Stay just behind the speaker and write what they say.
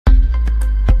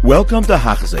Welcome to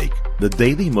Hachzik, the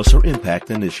Daily Musar Impact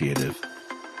Initiative.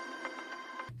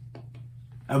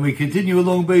 And we continue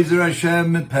along Bezer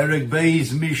Hashem, Perek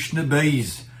Beis, Mishnah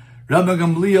Beis. Rabbi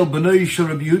Gamliel B'nai Shel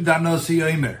Rabbi Yehuda Nasi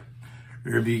Omer.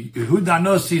 Rabbi Yehuda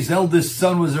Nasi's eldest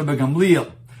son was Rabbi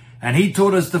Gamliel, and he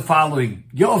taught us the following: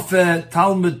 Yofe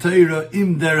Talmud Torah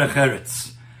im Derech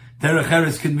Eretz. Derech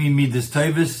Eretz can mean Midas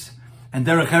Tevis, and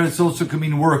Derech Eretz also can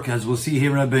mean work, as we'll see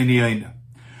here in Rabbi Yehuda.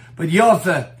 But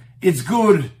Yofe, it's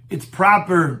good, it's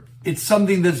proper, it's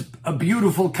something that's a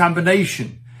beautiful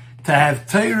combination to have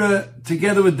Torah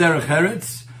together with Derech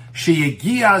Eretz.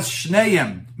 Sheyegias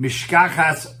Shneim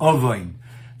Mishkachas Ovain.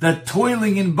 That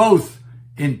toiling in both,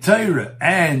 in Torah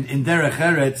and in Derech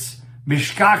Eretz,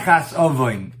 Mishkachas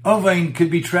Ovain. Ovain could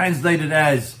be translated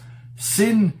as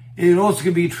sin. It also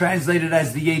could be translated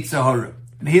as the Yetzer Hara.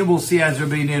 And here we'll see, as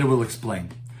Rabbi Neda will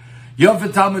explain.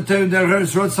 Yofet Talmud Torah Derech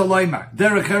Eretz Rotz Halayma.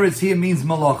 Derech Eretz here means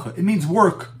malacha. It means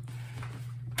work.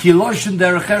 Kiloshin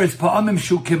Derech Eretz Pa'amim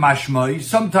Shu Kemashmai.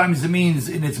 Sometimes it means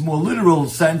in its more literal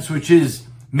sense, which is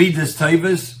Midas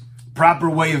Tevis, proper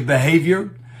way of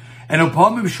behavior. And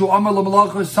Upamim Shu Amar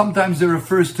L'Malacha, sometimes it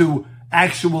refers to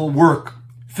actual work,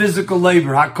 physical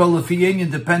labor, Hakol L'Fiyin,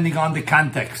 depending on the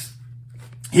context.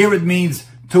 Here it means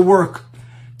to work,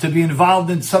 to be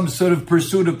involved in some sort of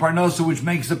pursuit of Parnasa, which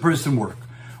makes a person work.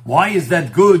 Why is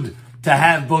that good to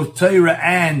have both Torah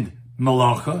and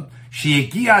Malacha?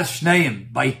 Sheyegias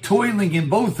Shneim, by toiling in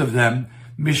both of them,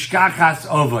 Mishkachas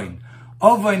Ovain.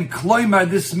 Ovain Kloimar,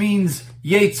 this means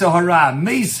Yetzer Hara,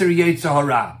 Meiser Yetzer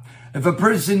Hara. If a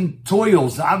person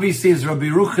toils, obviously as Rabbi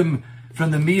Ruchim from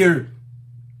the Mir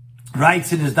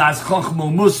writes in his Das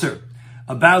Chochmo Musar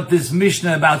about this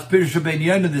Mishnah, about Pirkei Ben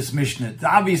Yonah, this Mishnah,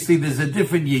 obviously there's a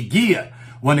different Yegiah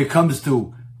when it comes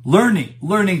to learning.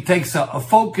 Learning takes a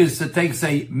focus, it takes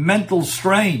a mental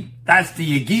strain. That's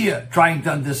the Yegiah, trying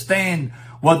to understand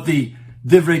what the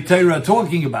Divrei Torah are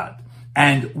talking about.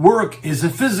 And work is a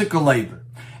physical labor.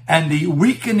 And the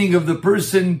weakening of the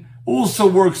person also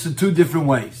works in two different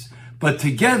ways. But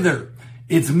together,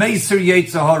 it's Meiser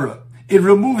Yetzer Hara. It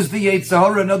removes the Yetzer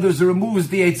Hara. In other words, it removes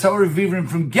the Yetzer Hara even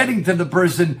from getting to the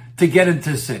person to get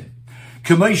into sin.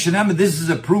 This is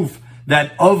a proof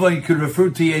that Ovain could refer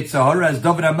to Yetzer Hara, as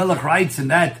David HaMelech writes in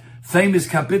that famous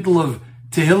capital of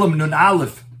Tehillim Nun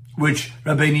Aleph, which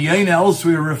Rabbi Yehuda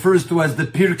elsewhere refers to as the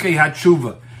Pirkei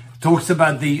HaTshuva. Talks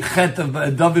about the Chet of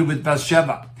David with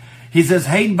Bathsheba. He says,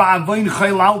 Hein ba'avoin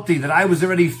chaylalti, that I was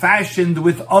already fashioned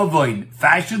with avoin.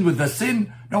 Fashioned with the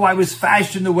sin? No, I was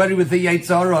fashioned already with the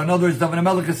Yetzer Hara. In other words, David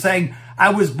HaMelech is saying, I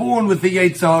was born with the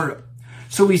Yetzer Hara.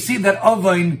 So we see that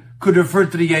avoin could refer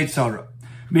to the Yetzer Hara.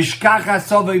 Mishkachas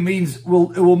Ovain means it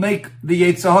will make the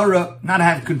Yetzer Hara not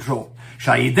have control.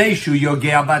 Shayideshu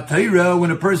yogea b'Torah,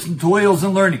 when a person toils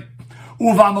in learning.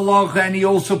 Uva malacha, and he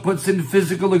also puts in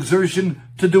physical exertion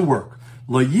to do work.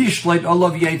 Lo yishlet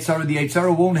olav Yetzer Hara, the Yetzer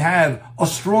Hara won't have a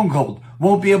stronghold,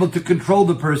 won't be able to control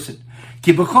the person.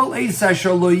 Ki b'chol eis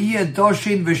asher lo yeh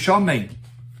doshin v'shomein,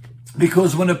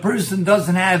 because when a person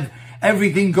doesn't have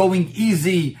everything going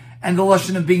easy and the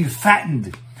lashon of being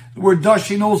fattened, the word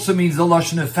doshin also means the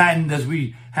lashon of fattened, as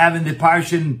we have in the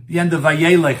parsha, the end of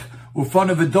Vayelech,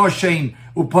 ufana v'doshin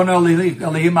upana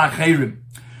alehim acherim.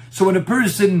 So when a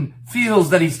person feels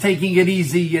that he's taking it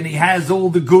easy and he has all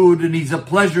the good and he's a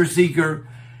pleasure seeker,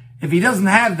 if he doesn't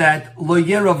have that, lo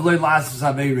yerav lo lasas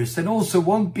averis, and also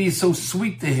won't be so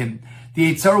sweet to him.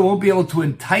 The Yetzer Hara won't be able to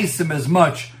entice him as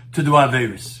much to do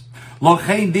averis.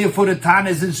 Lochein, therefore the Tana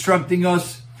is instructing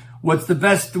us, what's the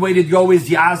best way to go is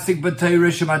yasik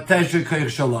b'Torah shematesha koich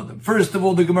shaladim. First of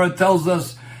all, the Gemara tells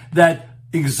us that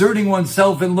exerting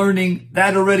oneself in learning,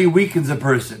 that already weakens a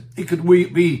person. It could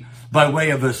be by way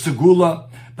of a segula,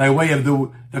 by way of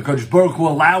the Kodesh Baruch Hu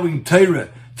allowing Torah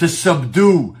to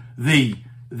subdue the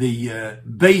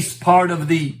base part of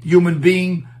the human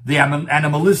being, the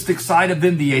animalistic side of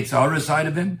him, the Yetzer Hara side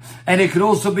of him. And it could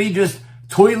also be just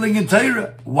toiling in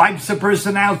Torah, wipes a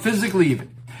person out physically even.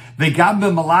 And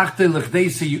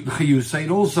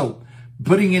also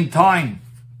putting in time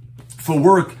for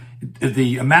work,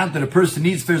 the amount that a person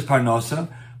needs for his parnasa.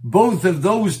 Both of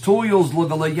those toils,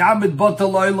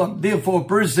 therefore a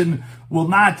person will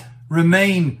not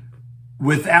remain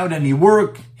without any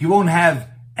work. He won't have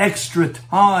extra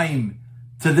time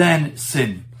to then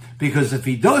sin. Because if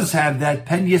he does have that,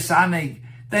 pen yasaneg,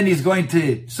 then he's going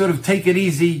to sort of take it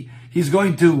easy. He's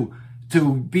going to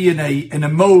be in a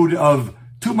mode of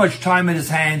too much time in his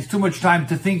hands, too much time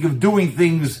to think of doing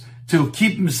things to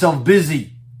keep himself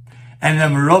busy. And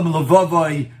then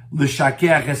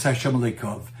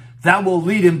that will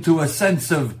lead him to a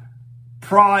sense of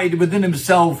pride within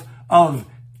himself, of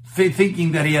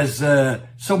thinking that he has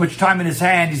so much time in his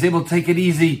hand, he's able to take it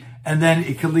easy, and then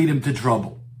it can lead him to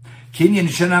trouble. Kinyan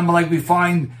Shanam, like we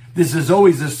find, this is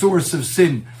always a source of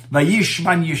sin.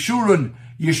 Vayishman Yeshurun,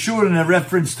 Yeshurun, a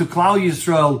reference to Klal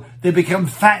Yisrael, they become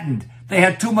fattened. They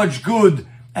had too much good,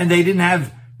 and they didn't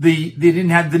have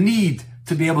the need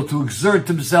to be able to exert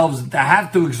themselves, to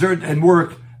have to exert and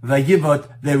work. Vayivot,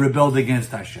 they rebelled against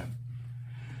Hashem.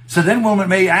 So then one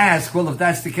may ask, well, if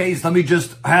that's the case, let me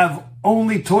just have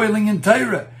only toiling in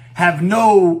Torah, have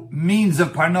no means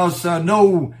of parnasa,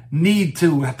 no need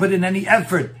to put in any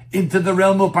effort into the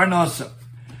realm of parnasa.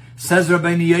 Says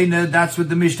Rabbeinu Yonah, that's what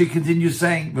the Mishnah continues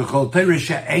saying. If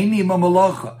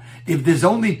there's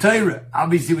only Torah,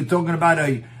 obviously we're talking about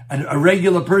a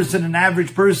regular person, an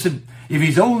average person, if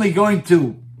he's only going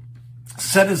to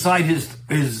set aside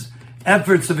his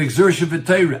efforts of exertion for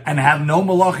Torah and have no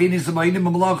malacha in his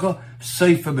malacha,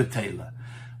 seifa b'teila.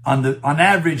 On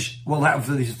average, we'll have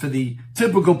for the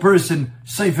typical person,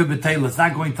 seifa b'teila. It's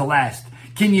not going to last.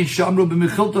 Kinyan shamru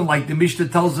b'mechilton, like the Mishnah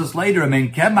tells us later. I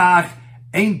mean, kemach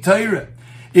ain't Torah.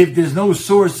 If there's no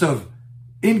source of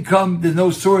income, there's no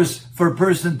source for a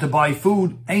person to buy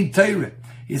food, ain't Torah.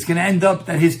 It's going to end up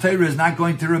that his Torah is not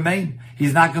going to remain.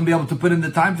 He's not going to be able to put in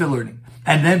the time to learning.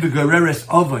 And then v'gereres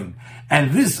ovain.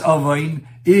 And this ovain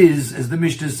is, as the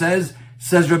Mishnah says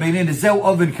Rabbeinu, zeu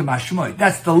ovain k'mashmoi.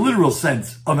 That's the literal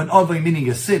sense of an ovain, meaning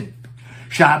a sin.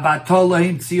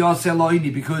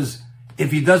 Because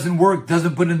if he doesn't work,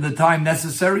 doesn't put in the time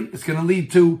necessary, it's going to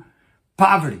lead to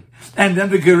poverty. And then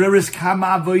v'gereres kama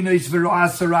avoinos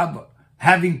v'ro'asarabba.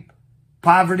 Having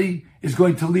poverty is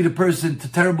going to lead a person to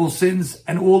terrible sins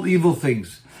and all evil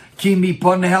things. Kimi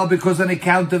ponehel, because on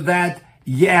account of that,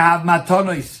 yehav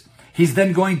matonos. He's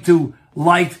then going to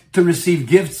like to receive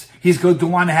gifts. He's going to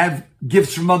want to have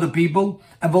gifts from other people.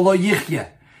 And v'lo yichya.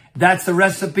 That's the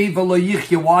recipe, v'lo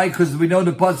yichya. Why? Because we know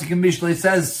the pasuk in Mishlei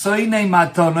says, soinei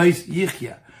matonos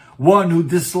yichya. One who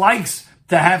dislikes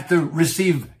to have to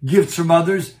receive gifts from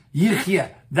others,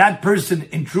 yichya. That person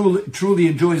truly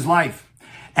enjoys life.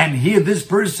 And here, this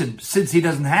person, since he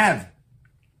doesn't have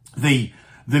the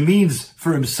means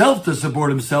for himself to support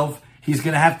himself, he's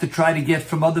going to have to try to get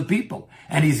from other people.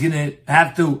 And he's going to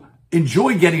have to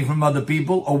enjoy getting from other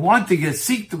people, or want to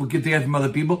seek to get from other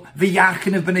people. He's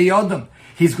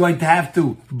going to have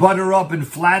to butter up and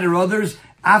flatter others.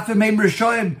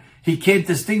 He can't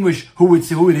distinguish who it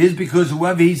is, because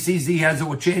whoever he sees he has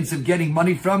a chance of getting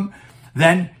money from,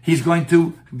 then he's going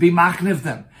to be machniv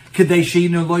them. Be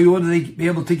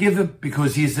able to give him,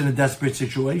 because he's in a desperate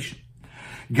situation.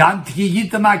 Even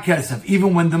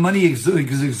when the money is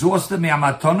exhausted,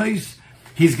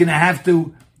 he's going to have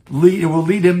to it will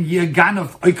lead him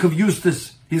Yaganav Oikav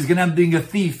Eustace. He's going to end up being a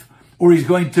thief, or he's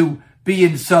going to be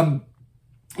in some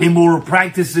immoral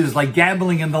practices like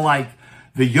gambling and the like.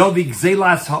 The Yovik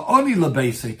Zelas Ha'oni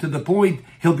Labese, to the point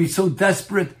he'll be so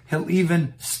desperate he'll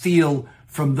even steal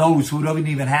from those who don't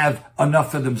even have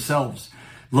enough for themselves.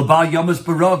 Labal Yamas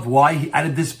Barav, why? Out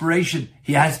of desperation,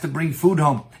 he has to bring food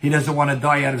home. He doesn't want to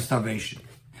die out of starvation.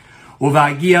 When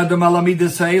a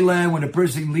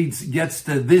person gets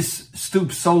to this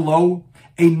stoop so low,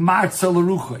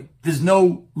 there's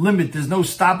no limit, there's no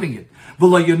stopping it.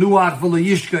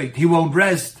 He won't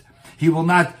rest, he will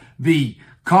not be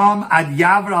calm.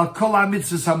 Another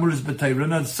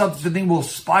subsequent thing will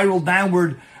spiral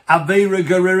downward. One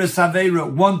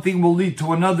thing will lead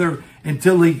to another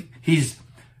until he's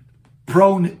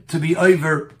prone to be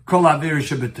over kol avera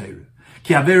shebeteira.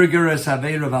 Ki avera geras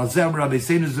avera v'alzem Rabbi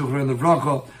Seinu Zuchron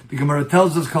Levracha. The Gemara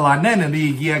tells us kol hanena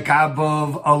miyigia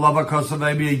kabov alava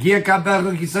kosav miyigia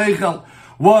kabecha kiseichel.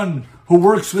 One who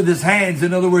works with his hands,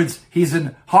 in other words, he's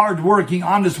a hard-working,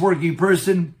 honest-working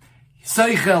person.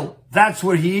 Seichel, that's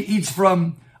where he eats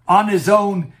from on his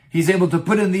own. He's able to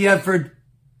put in the effort.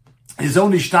 His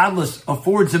own ishtadlus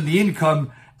affords him the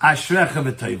income. Ashrecha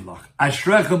v'teivlach.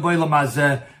 Ashrecha b'olam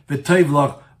hazeh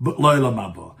v'teivlach b'olam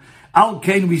haba. Al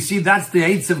kain, we see that's the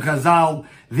Eitz of Chazal.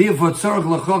 Therefore, tzorach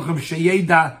l'chacham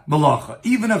sheyeda malacha.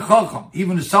 Even a chacham,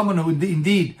 even someone who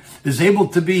indeed is able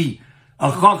to be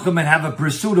a chacham and have a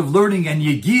pursuit of learning and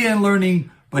yegia in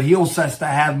learning, but he also has to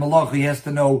have malacha. He has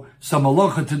to know some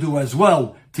malacha to do as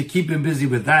well to keep him busy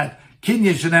with that.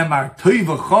 Kinyan shenemar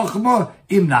toiva chachma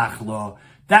im nachla.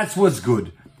 That's what's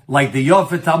good. Like the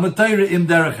Yofet Talmud Torah im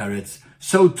derech eretz.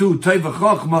 So too, toiva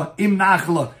chachma im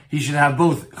nachla. He should have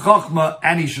both chachma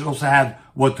and he should also have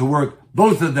what to work.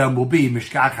 Both of them will be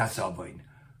mishkach hasavain.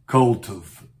 Kol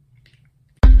tuv.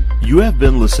 You have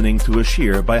been listening to a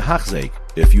shiur by Hachzeik.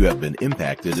 If you have been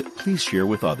impacted, please share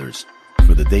with others.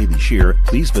 For the daily shiur,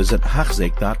 please visit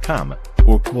Hachzeik.com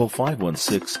or call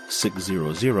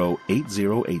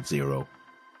 516-600-8080.